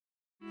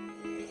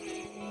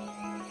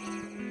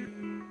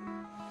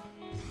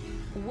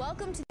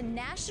Welcome to the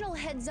National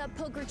Heads Up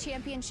Poker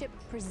Championship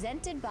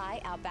presented by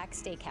Outback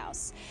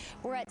Steakhouse.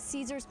 We're at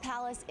Caesars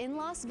Palace in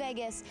Las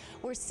Vegas,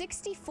 where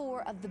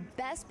 64 of the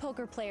best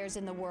poker players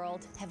in the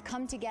world have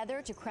come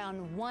together to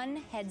crown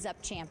one Heads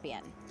Up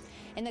champion.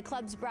 In the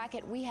club's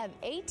bracket, we have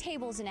 8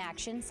 tables in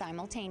action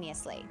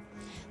simultaneously.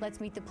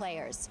 Let's meet the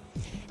players.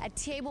 At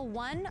table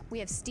 1, we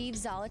have Steve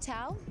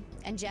Zolotow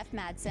and Jeff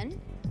Madsen.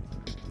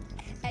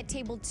 At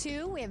table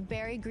 2, we have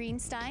Barry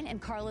Greenstein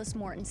and Carlos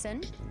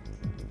Mortensen.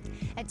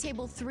 At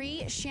table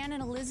 3,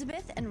 Shannon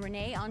Elizabeth and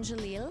René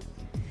Angélil.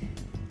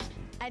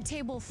 At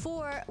table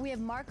 4, we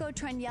have Marco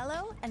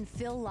Traniello and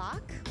Phil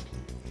Laak.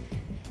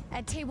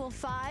 At table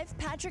 5,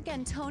 Patrik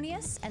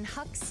Antonius and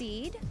Huck.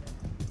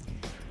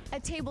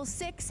 At table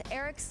 6,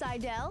 Erick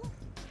Seidel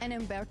and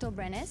Humberto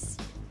Brenes.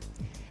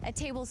 At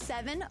table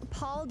 7,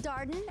 Paul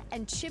Darden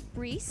and Chip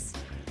Reese.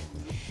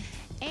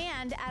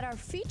 And at our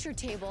feature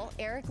table,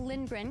 Erick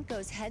Lindgren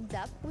goes heads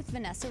up with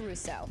Vanessa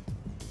Russo.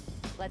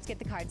 Let's get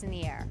the cards in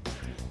the air.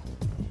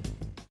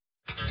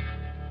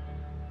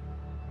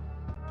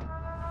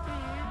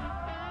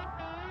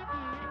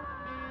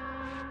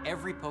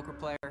 Every poker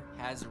player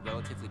has a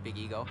relatively big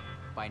ego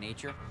by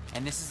nature,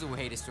 and this is a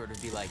way to sort of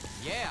be like,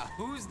 yeah,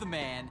 who's the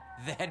man?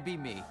 That'd be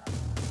me.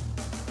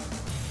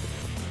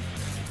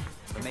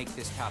 To make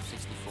this top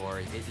 64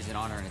 is an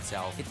honor in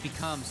itself. It's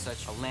become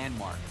such a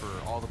landmark for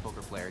all the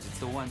poker players. It's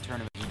the one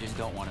tournament you just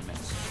don't want to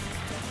miss.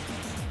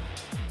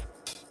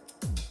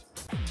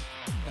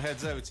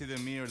 Heads up, it's either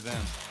me or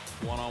them.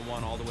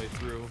 One-on-one all the way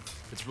through.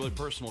 It's really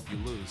personal if you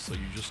lose, so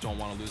you just don't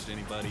want to lose to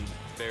anybody.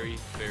 Very,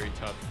 very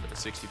tough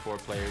 64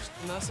 players.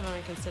 Most of them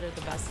are considered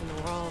the best in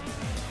the world.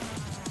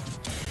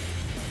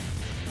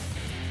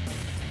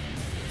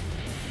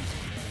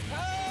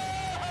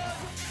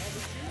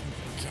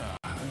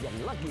 I'm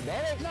getting lucky,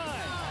 baby. 9.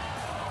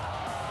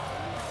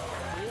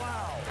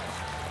 Wow.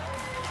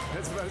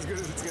 That's about as good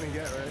as it's gonna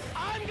get, right?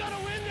 I'm gonna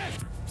win this!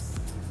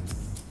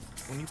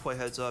 When you play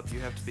heads up, you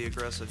have to be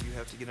aggressive. You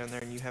have to get in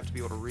there and you have to be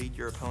able to read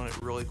your opponent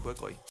really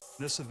quickly.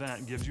 This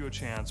event gives you a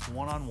chance,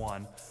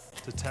 one-on-one,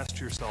 to test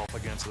yourself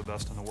against the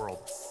best in the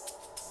world.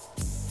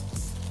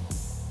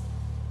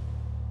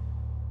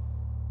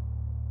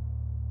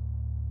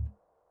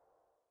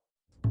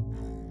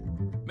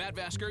 Matt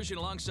Vasgersian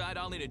alongside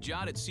Ali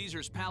Najad at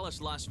Caesars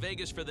Palace, Las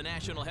Vegas for the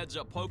National Heads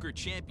Up Poker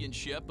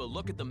Championship. A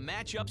look at the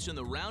matchups in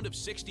the round of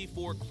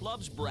 64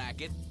 clubs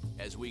bracket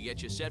as we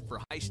get you set for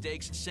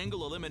high-stakes,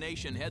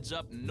 single-elimination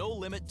heads-up,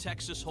 no-limit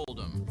Texas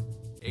Hold'em.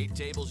 8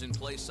 tables in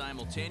play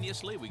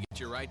simultaneously. We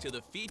get you right to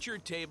the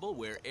featured table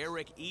where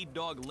Erick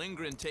E-Dog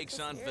Lindgren takes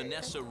on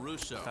Vanessa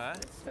Russo.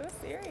 So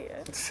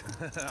serious.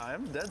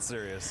 I'm dead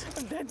serious.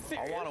 I'm dead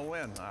serious. I want to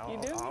win. You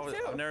do? Me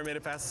too. I've never made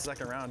it past the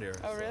second round here.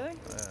 Oh, really?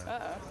 Yeah.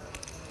 Uh-oh.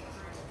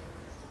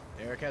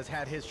 Erick has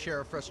had his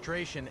share of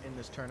frustration in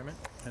this tournament.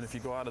 And if you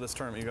go out of this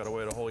tournament, you got to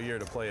wait a whole year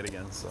to play it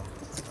again. So.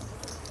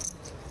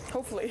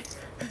 Hopefully.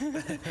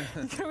 You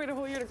gotta wait a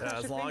whole year to cross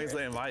as your long fingers. as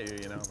they invite you,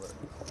 you know. But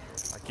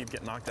I keep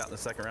getting knocked out in the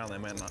second round. They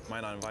might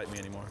not invite me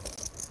anymore.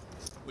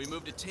 We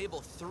move to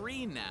table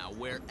 3 now,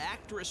 where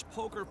actress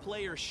poker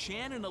player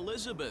Shannon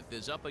Elizabeth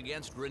is up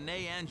against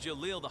René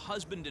Angélil, the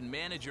husband and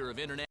manager of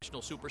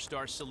international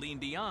superstar Celine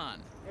Dion.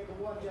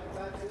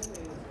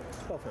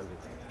 1200.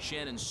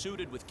 Shannon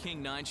suited with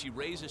King 9. She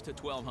raises to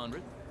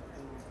 1200.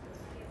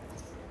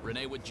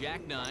 René with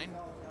Jack 9.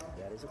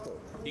 That is a call.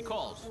 He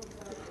calls.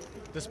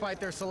 Despite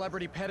their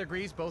celebrity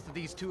pedigrees, both of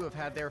these two have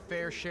had their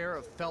fair share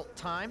of felt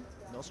time.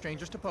 No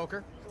strangers to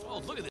poker. Oh,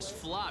 look at this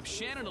flop.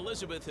 Shannon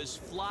Elizabeth has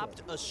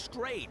flopped a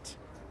straight.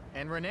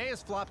 And René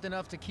has flopped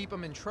enough to keep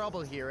him in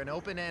trouble here. An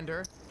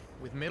open-ender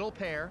with middle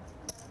pair.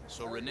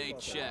 So René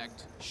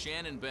checked.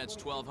 Shannon bets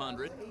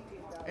 1200.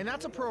 And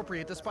that's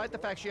appropriate. Despite the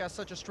fact she has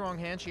such a strong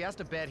hand, she has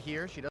to bet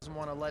here. She doesn't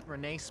want to let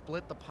René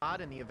split the pot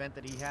in the event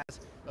that he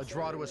has a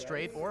draw to a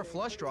straight or a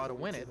flush draw to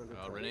win it.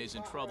 René's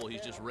in trouble.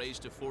 He's just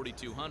raised to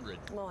 4,200.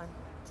 Come on.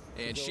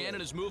 And Shannon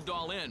has moved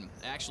all in.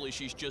 Actually,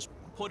 she's just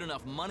put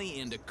enough money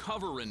in to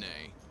cover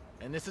René.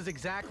 And this is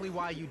exactly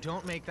why you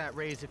don't make that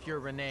raise if you're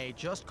René.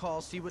 Just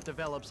call, see what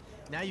develops.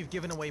 Now you've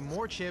given away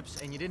more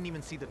chips and you didn't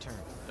even see the turn.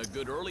 A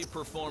good early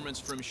performance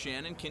from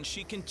Shannon. Can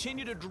she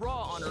continue to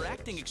draw on her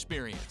acting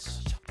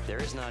experience? There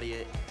is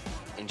Nadia,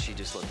 and she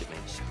just looked at me.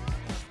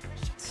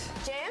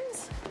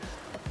 James,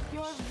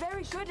 you're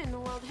very good in the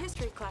world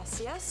history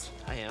class, yes?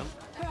 I am.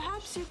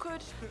 Perhaps you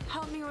could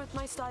help me with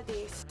my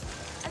studies.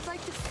 I'd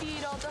like to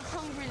feed all the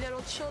hungry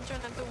little children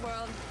of the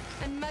world,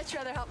 and much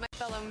rather help my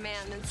fellow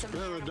man than some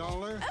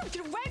animal. Oh,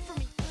 get away from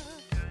me!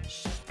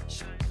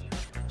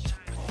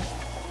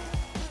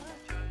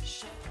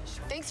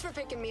 Thanks for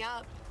picking me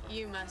up.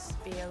 You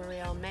must be a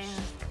real man.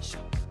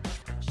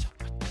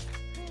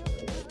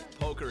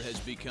 Poker has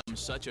become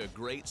such a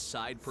great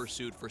side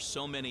pursuit for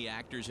so many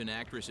actors and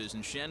actresses,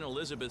 and Shannon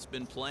Elizabeth's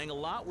been playing a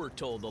lot, we're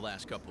told, the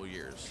last couple of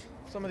years.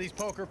 Some of these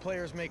poker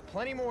players make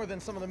plenty more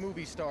than some of the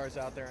movie stars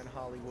out there in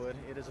Hollywood.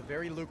 It is a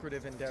very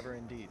lucrative endeavor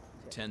indeed.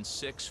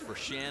 10-6 for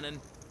Shannon,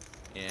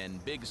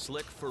 and big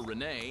slick for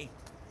René.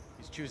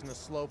 He's choosing to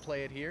slow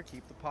play it here,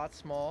 keep the pot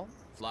small.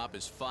 Flop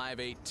is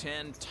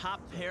 5-8-10. Top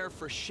pair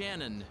for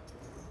Shannon.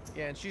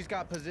 Yeah, and she's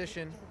got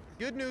position.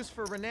 Good news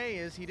for René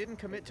is he didn't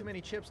commit too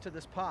many chips to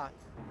this pot.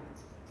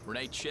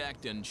 René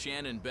checked and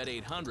Shannon bet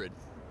 800.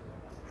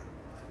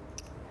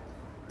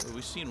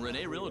 We've seen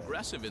René real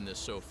aggressive in this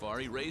so far.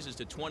 He raises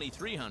to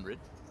 2,300.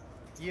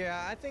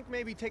 Yeah, I think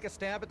maybe take a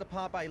stab at the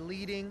pot by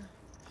leading.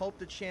 Hope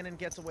that Shannon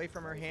gets away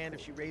from her hand.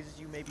 If she raises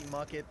you, maybe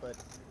muck it, but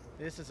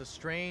this is a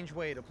strange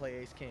way to play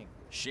ace-king.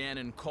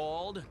 Shannon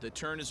called. The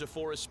turn is a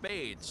 4 of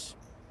spades.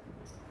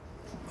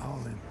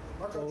 All in.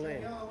 All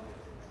in.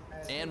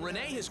 And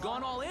René has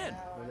gone all in.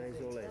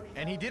 René's all in.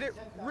 And he did it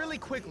really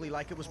quickly,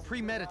 like it was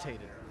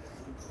premeditated.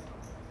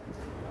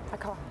 I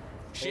call.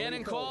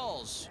 Shannon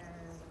calls.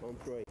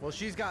 Well,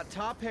 she's got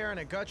top pair and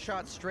a gut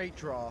shot straight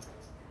draw.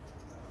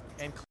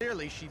 And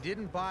clearly she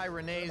didn't buy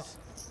René's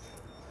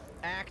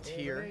act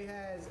here. René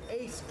has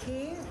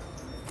ace-king.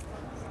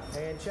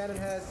 And Shannon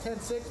has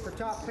 10-6 for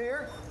top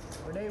pair.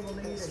 René will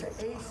need an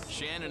ace.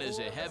 Shannon is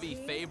a heavy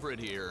favorite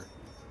here.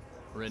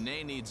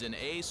 René needs an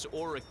ace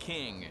or a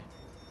king.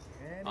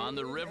 On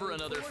the river,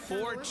 another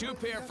 4-2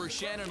 pair for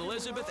Shannon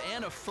Elizabeth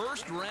and a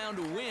first round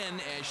win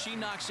as she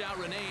knocks out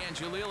René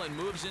Angélil and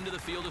moves into the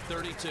field of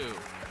 32.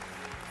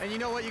 And you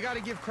know what? You got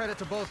to give credit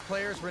to both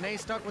players. René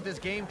stuck with his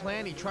game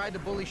plan. He tried to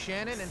bully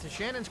Shannon, and to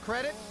Shannon's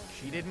credit,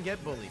 she didn't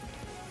get bullied.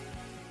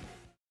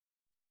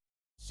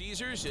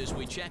 Caesars as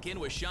we check in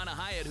with Shauna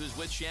Hyatt, who's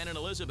with Shannon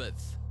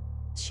Elizabeth.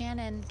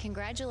 Shannon,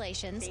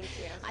 congratulations. Thank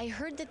you. I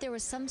heard that there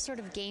was some sort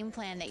of game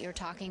plan that you're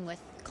talking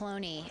with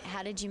Cloney.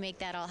 How did you make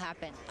that all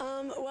happen?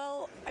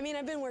 Well, I mean,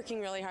 I've been working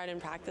really hard and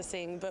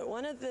practicing, but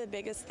one of the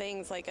biggest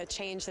things, like a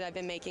change that I've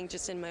been making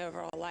just in my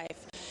overall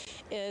life,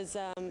 is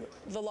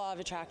the law of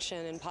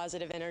attraction and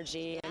positive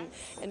energy,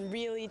 and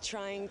really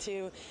trying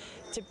to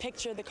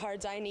picture the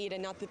cards I need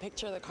and not to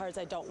picture the cards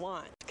I don't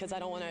want, because I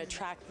don't want to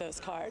attract those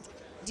cards.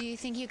 Do you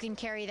think you can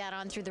carry that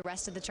on through the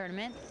rest of the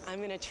tournament? I'm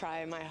going to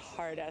try my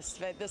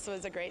hardest, but this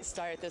was a great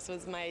start. This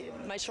was my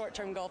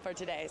short-term goal for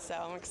today, so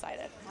I'm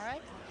excited. All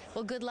right.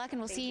 Well, good luck, and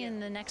we'll see you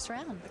in the next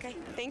round. Okay,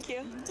 thank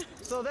you.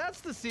 So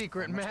that's the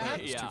secret,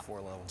 Matt. Yeah.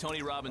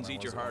 Tony Robbins,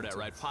 eat your heart out,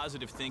 right?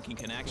 Positive thinking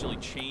can actually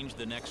change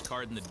the next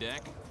card in the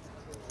deck.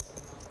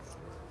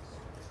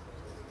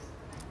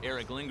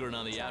 Erick Lindgren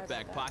on the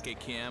outback pocket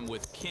cam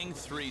with King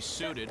 3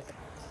 suited.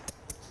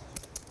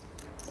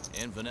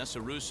 And Vanessa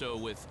Russo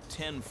with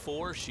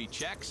 10-4. She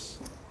checks.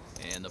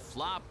 And the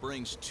flop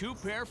brings 2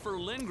 pair for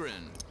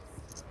Lindgren.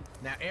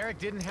 Now, Erick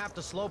didn't have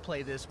to slow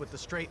play this with the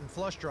straight and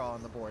flush draw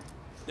on the board.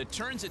 The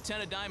turn's at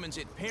 10 of diamonds.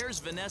 It pairs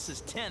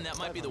Vanessa's 10. That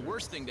might be the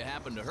worst thing to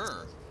happen to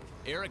her.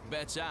 Erick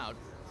bets out.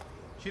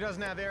 She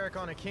doesn't have Erick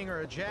on a king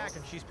or a jack,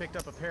 and she's picked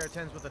up a pair of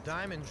 10s with a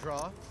diamond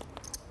draw.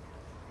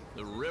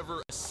 The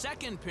river, a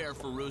second pair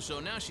for Russo.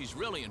 Now she's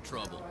really in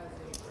trouble.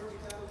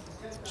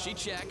 She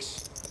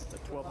checks.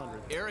 At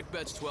 1,200. Erick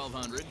bets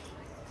 1,200.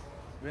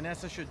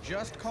 Vanessa should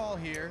just call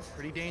here.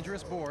 Pretty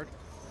dangerous board.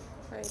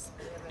 Raise.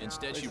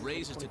 Instead, she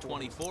raises to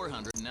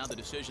 2,400, and now the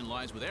decision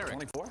lies with Erick.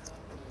 24?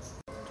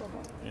 You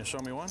gonna show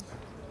me one?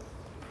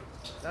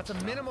 That's a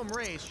minimum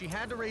raise. She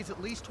had to raise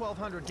at least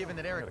 1,200, given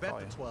that Erick bet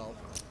the 12.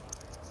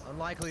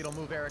 Unlikely it'll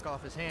move Erick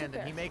off his hand,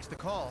 and he makes the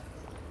call.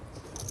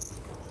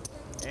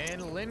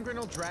 And Lindgren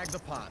will drag the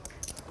pot.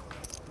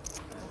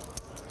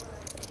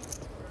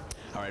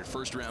 All right,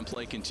 first round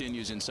play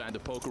continues inside the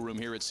poker room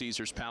here at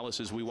Caesars Palace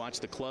as we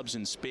watch the clubs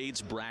and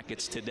spades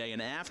brackets today.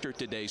 And after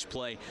today's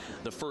play,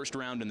 the first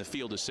round in the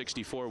field of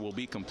 64 will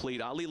be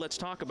complete. Ali, let's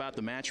talk about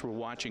the match we're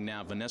watching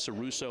now, Vanessa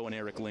Russo and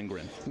Erick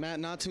Lindgren.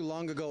 Matt, not too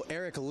long ago,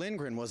 Erick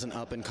Lindgren was an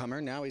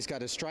up-and-comer. Now he's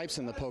got his stripes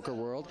in the poker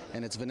world,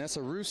 and it's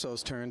Vanessa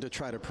Russo's turn to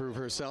try to prove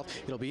herself.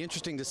 It'll be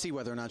interesting to see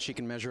whether or not she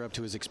can measure up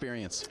to his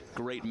experience.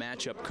 Great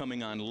matchup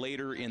coming on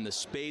later in the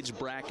spades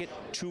bracket.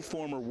 2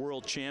 former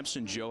world champs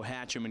in Joe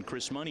Hachem and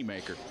Chris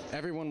Moneymaker.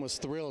 Everyone was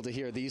thrilled to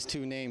hear these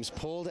 2 names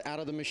pulled out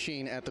of the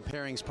machine at the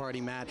pairings party,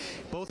 Matt.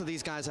 Both of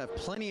these guys have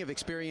plenty of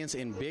experience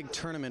in big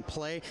tournament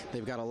play.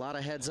 They've got a lot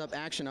of heads-up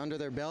action under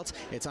their belts.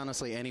 It's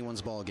honestly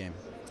anyone's ball game.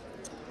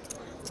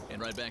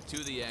 And right back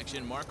to the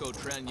action. Marco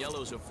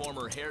Traniello's a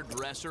former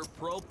hairdresser,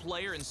 pro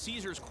player, and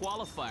Caesars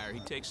qualifier.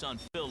 He takes on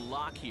Phil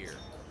Laak here.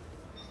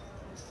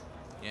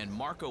 And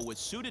Marco with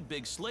suited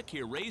big slick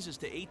here raises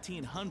to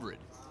 1,800.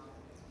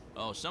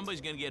 Oh,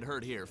 somebody's going to get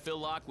hurt here. Phil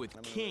Laak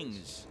with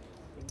kings.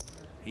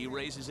 He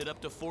raises it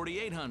up to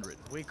 4,800.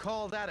 We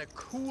call that a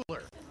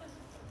cooler.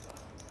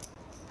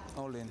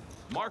 All in.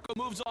 Marco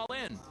moves all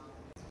in.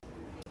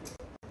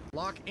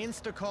 Laak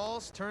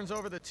insta-calls, turns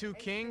over the 2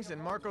 kings,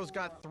 and Marco's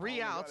got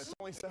 3 outs.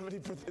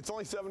 It's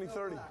only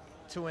 70-30.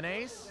 To an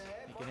ace.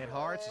 He can hit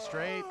hearts,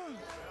 straight.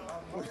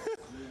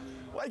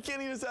 Why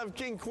can't he just have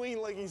king,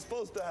 queen like he's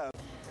supposed to have?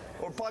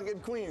 Or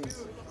pocket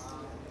queens?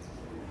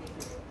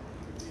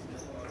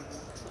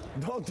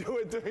 Don't do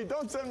it to me.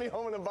 Don't send me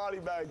home in a body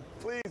bag.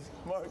 Please,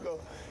 Marco.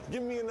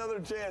 Give me another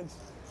chance.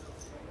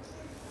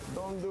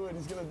 Don't do it.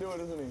 He's going to do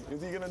it, isn't he?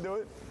 Is he going to do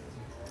it?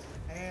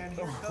 And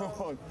here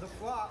comes the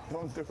flop.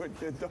 Don't do it,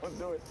 kid. Don't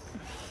do it.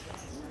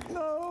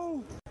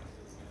 No.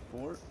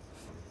 4,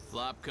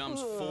 Flop comes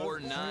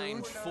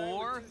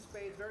 4-9-4.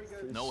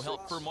 No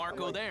help for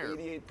Marco there.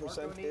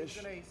 88%-ish.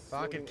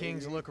 Pocket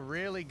kings look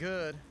really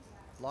good.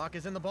 Lock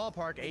is in the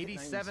ballpark,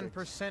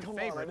 87% Come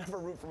favorite. on, I never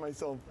root for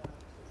myself.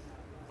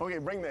 Okay,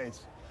 bring the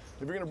ace.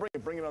 If you're gonna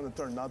bring it on the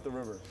turn, not the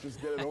river.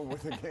 Just get it over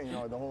with the king. You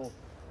know, the whole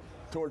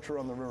torture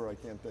on the river, I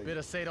can't take. Bit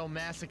of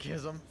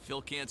sadomasochism.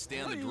 Phil can't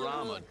stand the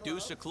drama.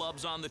 Deuce of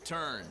clubs on the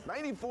turn.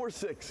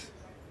 94-6.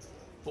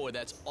 Boy,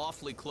 that's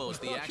awfully close.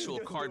 The actual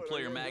Card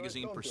Player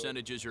Magazine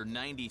percentages are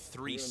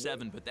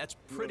 93-7, but that's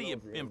pretty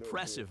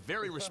impressive.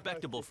 Very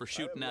respectable for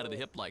shooting out of the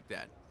hip like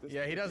that.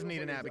 Yeah, he doesn't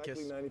need an abacus.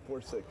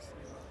 94-6.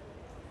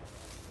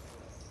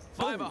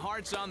 5 of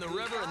hearts on the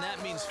river, and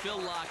that means Phil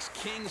locks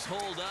kings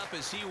hold up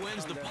as he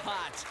wins the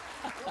pot.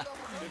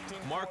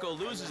 Marco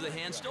loses the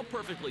hand, still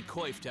perfectly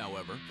coiffed,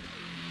 however.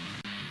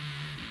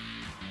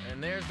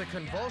 And there's the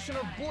convulsion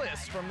of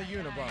bliss from the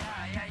Unibomb.